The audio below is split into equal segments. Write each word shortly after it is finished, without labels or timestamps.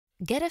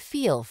Get a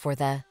feel for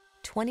the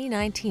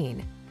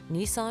 2019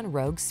 Nissan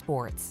Rogue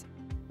Sports.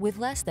 With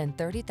less than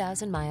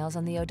 30,000 miles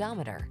on the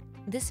odometer,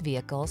 this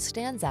vehicle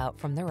stands out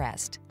from the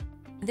rest.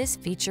 This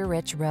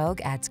feature-rich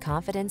Rogue adds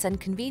confidence and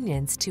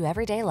convenience to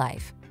everyday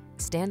life.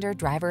 Standard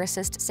driver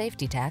assist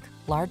safety tech,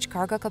 large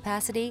cargo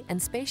capacity,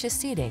 and spacious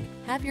seating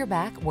have your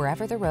back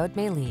wherever the road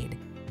may lead.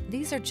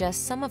 These are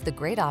just some of the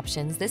great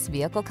options this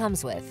vehicle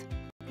comes with: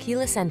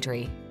 keyless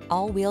entry,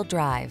 all-wheel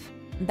drive,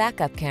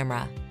 backup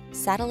camera,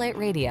 satellite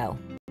radio,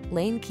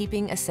 lane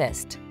keeping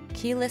assist,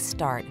 keyless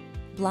start,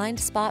 blind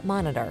spot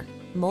monitor,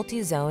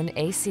 multi-zone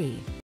AC,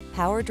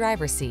 power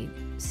driver seat,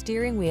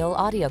 steering wheel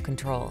audio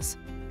controls.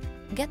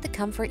 Get the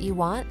comfort you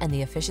want and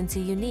the efficiency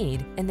you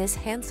need in this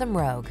handsome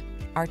Rogue.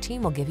 Our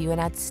team will give you an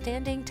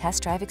outstanding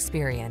test drive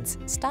experience.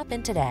 Stop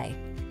in today.